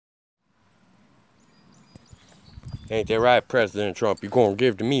Ain't that right, President Trump? You're gonna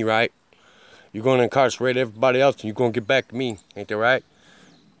give to me, right? You're gonna incarcerate everybody else and you're gonna get back to me. Ain't that right?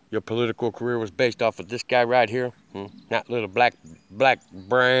 Your political career was based off of this guy right here. Not little black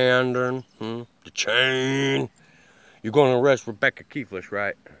Brandon. The chain. You're gonna arrest Rebecca Keeflish,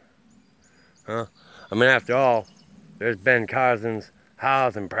 right? Huh? I mean, after all, there's Ben Carson's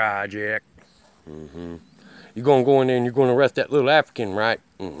housing project. You're gonna go in there and you're gonna arrest that little African, right?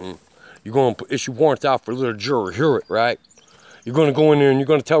 You're gonna issue warrants out for little Juror Hewitt, right? You're gonna go in there and you're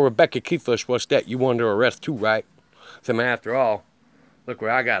gonna tell Rebecca Keeflish what's that you want to arrest too, right? So, man, after all, look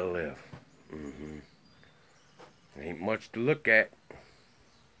where I gotta live. Ain't much to look at.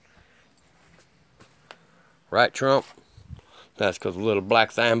 Right, Trump? That's because little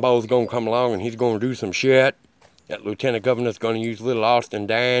black Sambo's gonna come along and he's gonna do some shit. That lieutenant governor's gonna use little Austin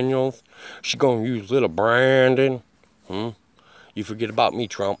Daniels. She's gonna use little Brandon. You forget about me,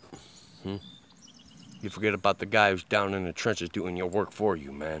 Trump. You forget about the guy who's down in the trenches doing your work for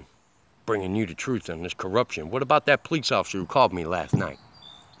you, man. Bringing you the truth on this corruption. What about that police officer who called me last night?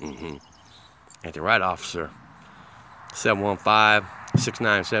 Ain't the right, officer?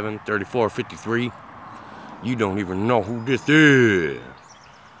 715-697-3453. You don't even know who this is.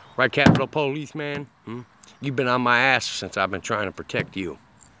 Right, Capitol Police, man? You've been on my ass since I've been trying to protect you.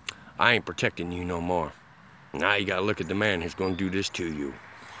 I ain't protecting you no more. Now you gotta look at the man who's gonna do this to you.